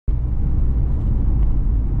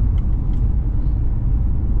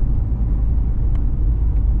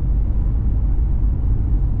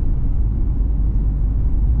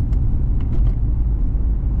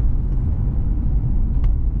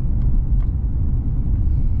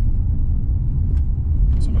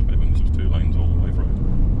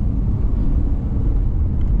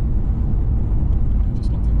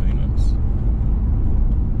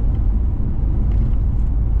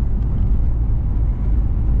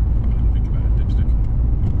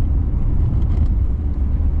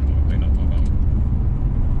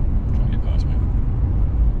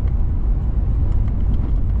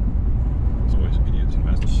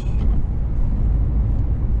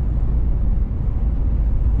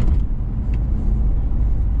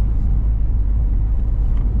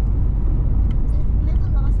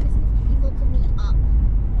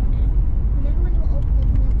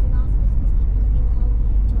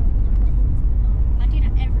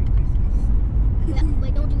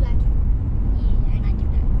Wait, don't do that. Yeah, I do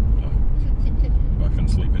that. I can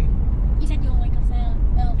sleep in. You said you'll wake up so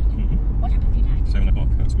early. What happened tonight? 7 o'clock.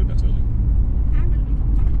 That's good. That's early. I'm gonna wake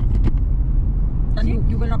up And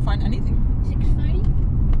you will not find anything. 6:30,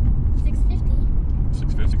 6:50.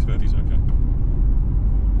 6:30 is okay.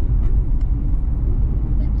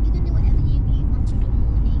 But you can do whatever you want to do in the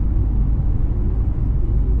morning.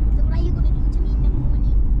 So what are you gonna do to me in the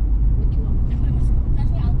morning? Wake you up.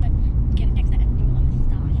 That's why I'll get a text that and do a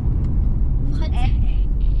massage. What?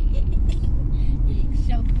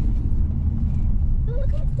 So oh,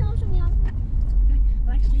 look at the stars from the outside. I'm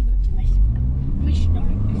actually going to my star.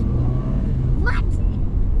 What?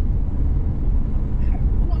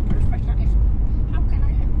 One perfect life. How can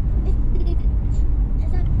I help? Is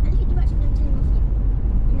that, I think you actually know turn off yet.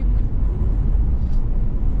 In the morning.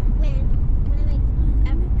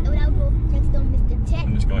 When I'll go text on Mr. Ted.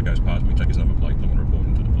 When this guy goes past me, take his number plate. I'm going to report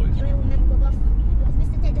him to the police. I will remember off because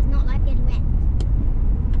Mr. Ted does not like getting wet.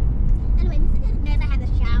 Anyway, Mr. Ted never had a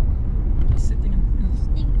shower. Just sitting in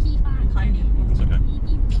Stinky fine. behind you. It's okay.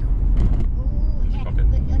 Oh, yeah.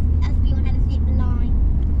 As we all had a zip line.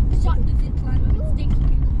 Shot the zip line with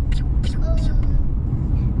stinky. Oh.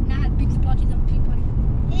 Now I had big splotches of people.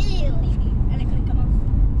 Ew. And I couldn't come off.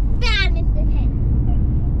 Bad, Mr. Ted.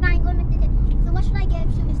 Fine, go, Mr. Ted. So what should I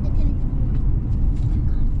give to Mr. Ted?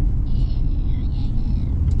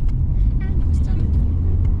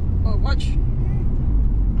 Oh, watch.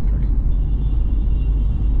 Okay.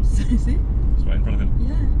 See? It's right in front of him.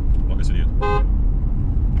 Yeah. What, this idiot?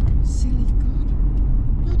 Silly God.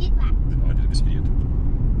 Who did that? I did this idiot.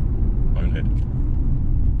 Bonehead.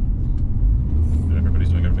 Everybody's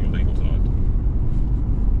doing everything illegal tonight.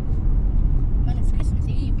 When it's Christmas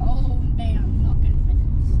Eve, oh man, I'm not getting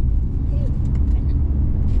presents.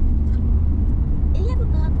 You have a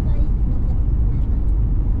birthday?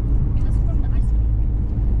 That's from the ice cream.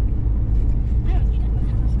 I don't need it when I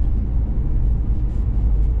have ice cream.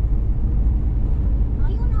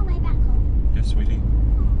 Are you on our way back home? Yes, sweetie.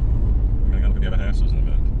 We're going to go look at the other houses in a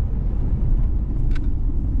minute.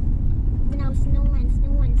 When I was snowing.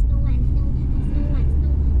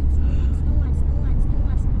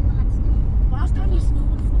 Last time you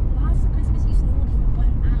snowed for last Christmas you snowed for 1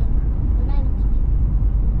 hour. The Valentine.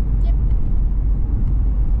 Yep.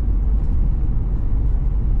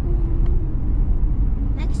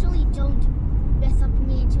 Actually don't dress up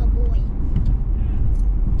me into a boy.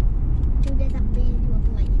 Don't dress up me into a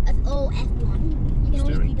boy. That's all everyone. You can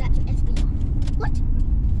only do that to everyone. What?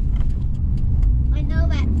 I know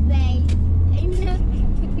that face.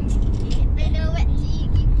 I know that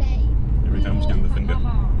cheeky face. Here he comes, give him the finger.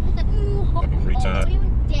 Fucking retard. Oh, you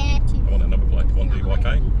dare to. I want that number plate. 1DYK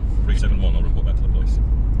 371. I'll report that to the police.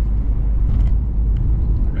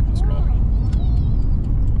 Reckless driver.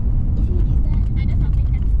 If you do that, I don't know if I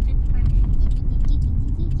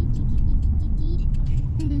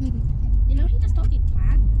You know he just told you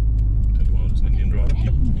plan. 10 to 1 is an Indian driver.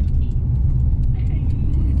 Yep.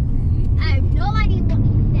 I have no idea what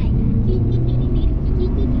he's saying.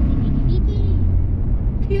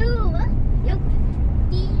 Cool. Yep.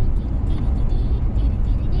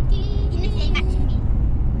 He's saying that to me.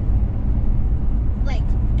 Wait,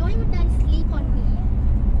 don't even dad sleep on me.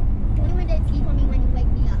 Don't even dad sleep on me when you wake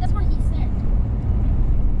me up. That's what he said.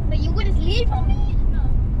 But you wouldn't sleep on me? No.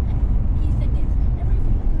 He said this.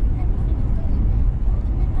 Everything is going.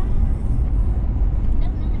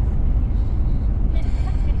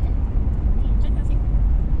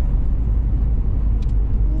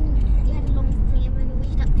 You had a long string and when you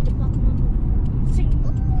wished up to the bottom of the string.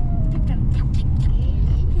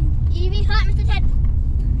 Evie hurt Mr. Ted.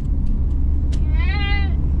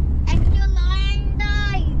 Extra line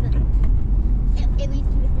dive. It reached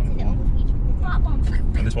Mr. Ted. It almost reached Mr. Ted.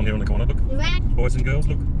 And this one here on the corner, look. Red. Boys and girls,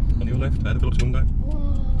 look. On your left, out of Phillips window. And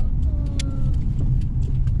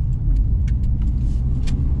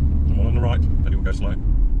one on the right. Daddy will go slow.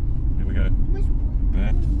 Here we go.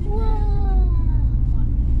 There.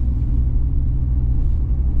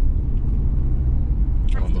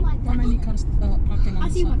 Come on, look. How many cars parking on I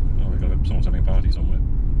the see side? one. Oh, we've got someone's having a party somewhere.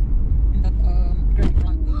 In that great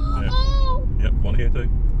line. Yeah. Oh! Yep, one here too.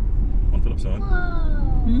 On Phillips side.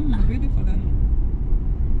 Whoa! Beautiful then.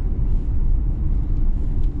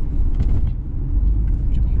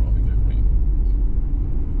 Keep on driving there for you.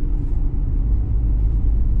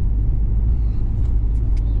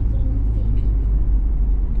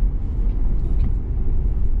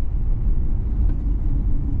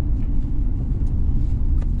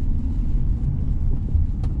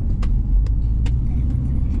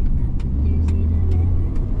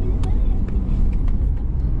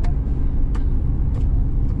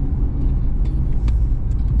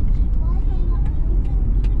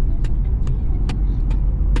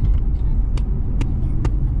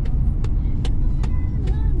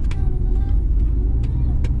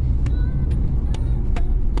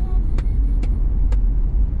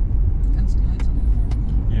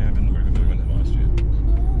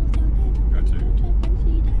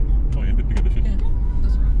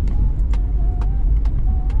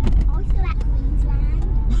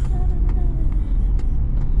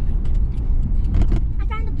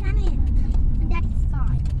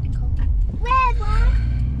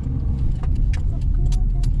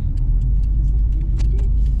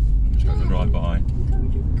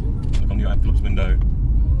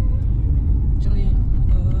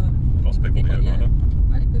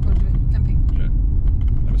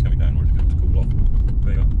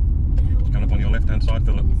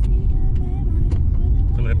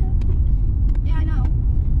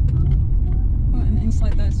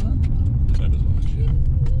 as well. The same as last year.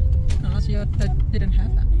 No, last year they didn't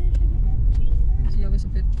have that. This year was a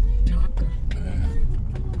bit darker.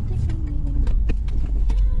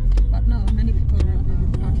 But no, many people are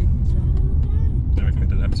parking as well. Then we come in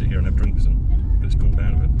to have a sit here and have drinks and get us cooled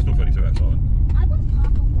down a bit. It's still 32 outside. I want to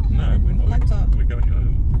park a lot. No, we're not. Like that. We're going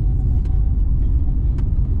home.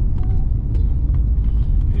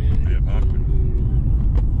 Yeah, park.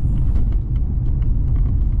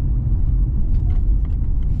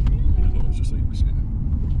 Let's just see.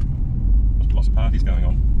 There's lots of parties going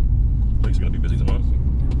on. Things are going to be busy tonight.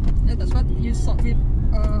 Yeah, that's what you saw.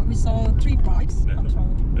 We saw 3 bikes. Yeah, control.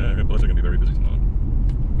 yeah, police are going to be very busy tonight.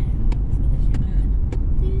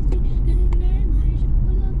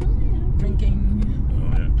 Drinking.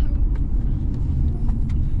 Oh, yeah.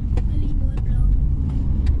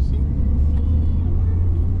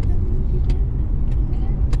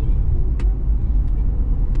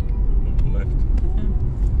 Left.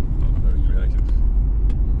 Not very creative.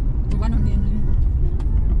 The one on the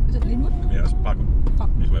is it Linwood? Yeah, it's park. Park.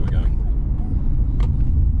 Is where we're going.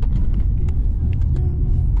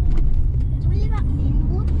 Do we live at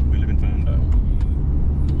Linwood? We live in Ferndale.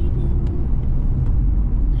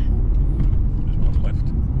 There's one on the left.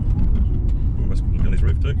 Oh, let's look on his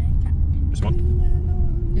roof too. This one.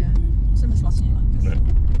 Yeah. Same as last year. Like this. Yeah.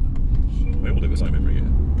 We all do the same every year.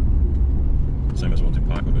 Same as the ones in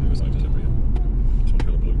Park, we're going to do the same as every year. This one's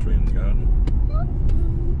got a blue tree in the garden.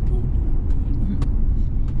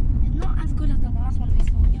 It's not as good as the last one we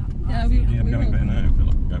saw yet. Yeah, we Yeah, we're going there now.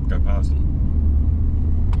 Go past them.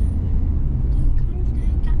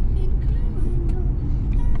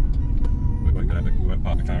 We won't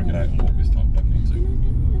park the car and get out and walk this time. Don't need to.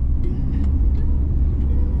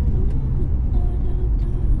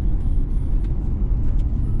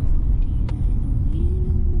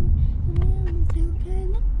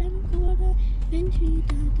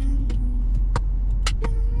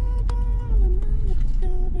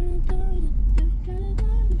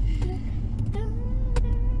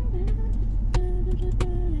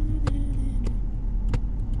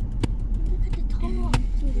 Look at the top.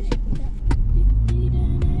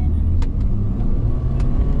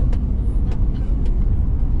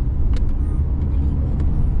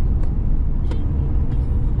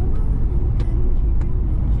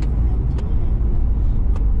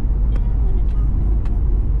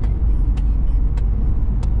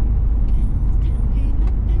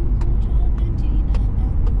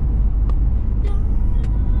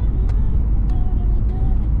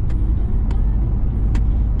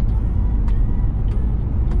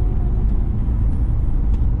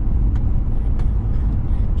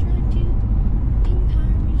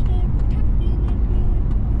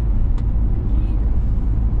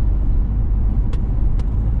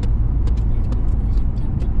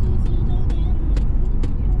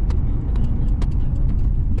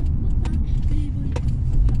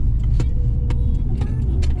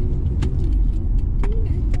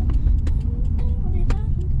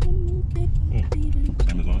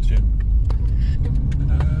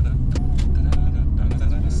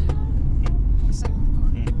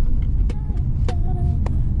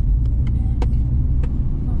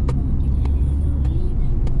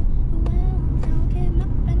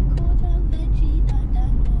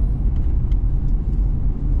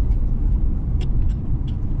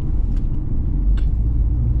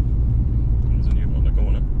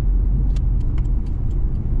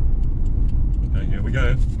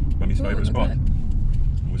 Mummy's favourite spot.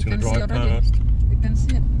 We're just going to drive past. You can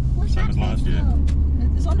see it. Same as last year.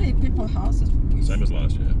 It's only people's houses. Same as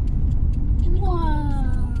last year.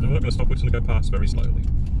 Wow. No, we're not going to stop. We're just going to go past very slowly.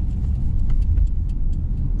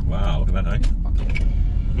 Wow, look at that, eh? You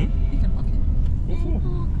can walk in. What for?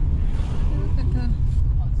 Look at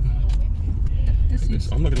this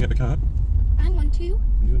is I'm not going to get the car. I want to. You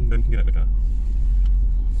and Ben can get out the car.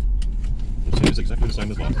 We'll see, it's exactly the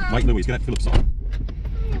same as last. Wait, Louise, get out Philip's side.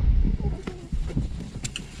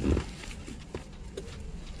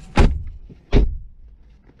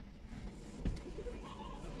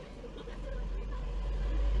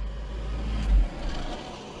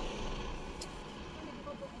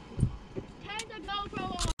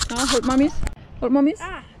 hold mommy's. Hold mommy's.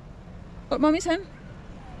 Ah. Hold mommy's hand.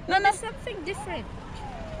 No, no. There's something different.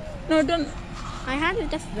 No, don't. My hand is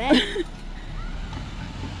just red.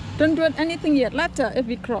 Don't do anything yet. Later, if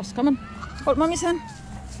we cross. Come on. Hold mommy's hand.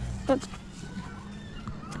 Hold.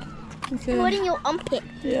 Okay. Holding your armpit.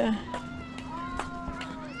 Yeah.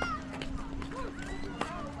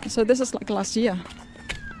 So this is like last year.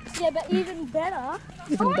 Yeah, but even better.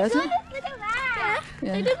 Even better? Look at that.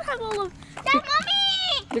 Yeah. They didn't have all of. Dad,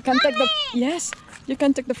 mommy! You can take the yes. You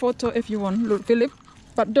can take the photo if you want. Look, Philip.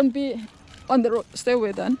 But don't be on the road. Stay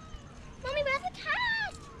away then. Mommy, where's the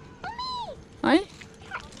cat? Mommy! Right?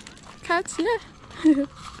 Cats, yeah.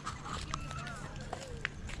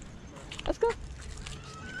 Let's go.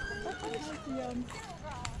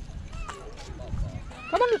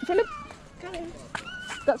 Come on, Philip. Come in.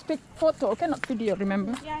 That's big photo, okay? Not video,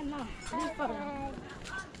 remember? Yeah, no. This photo.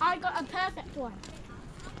 I got a perfect one.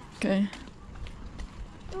 Okay.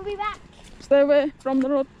 We'll be back. Stay away from the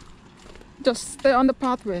road. Just stay on the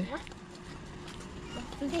pathway.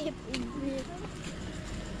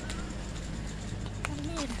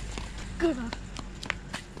 Good.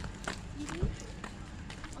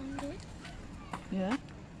 Yeah.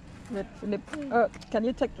 Wait, Philip. Can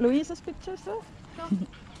you take Louise's picture, sir?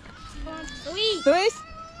 Louise. Louise?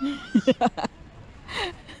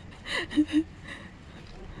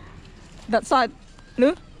 That side.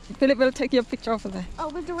 Lou? Philip will take your picture over there. Oh,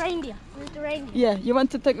 with the reindeer. With the reindeer. Yeah, you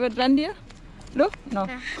want to take with reindeer? Lou? No.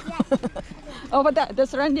 Yeah. Over there,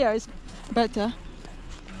 this reindeer is better.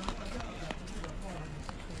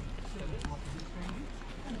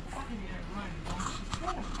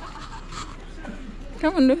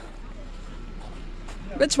 Come on, Lou.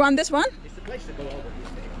 Which one? This one? It's the place to go over.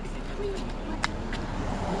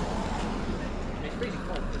 It's freezing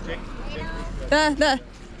cold. Check. There.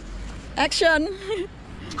 Action.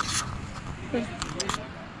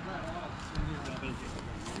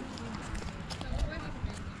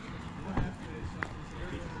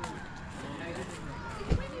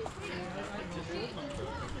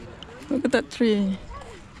 Look at that tree.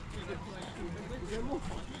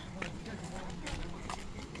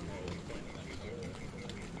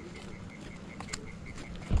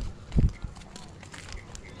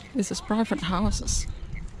 This is private houses.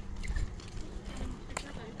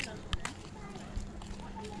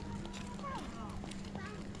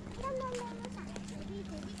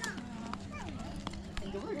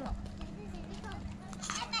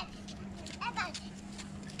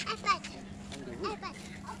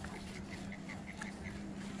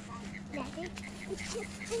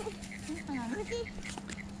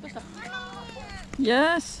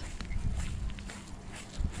 Yes.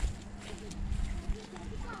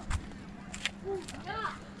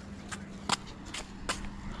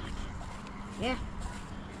 Yeah.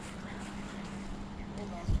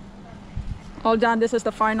 All done. This is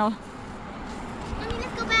the final. Mommy,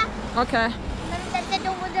 let's go back. Okay. Mommy, let's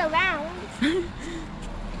go around.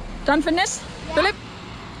 Done finished? Yeah. Philip?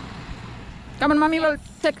 Come on, mommy will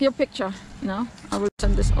take your picture. No, I will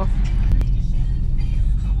send this off.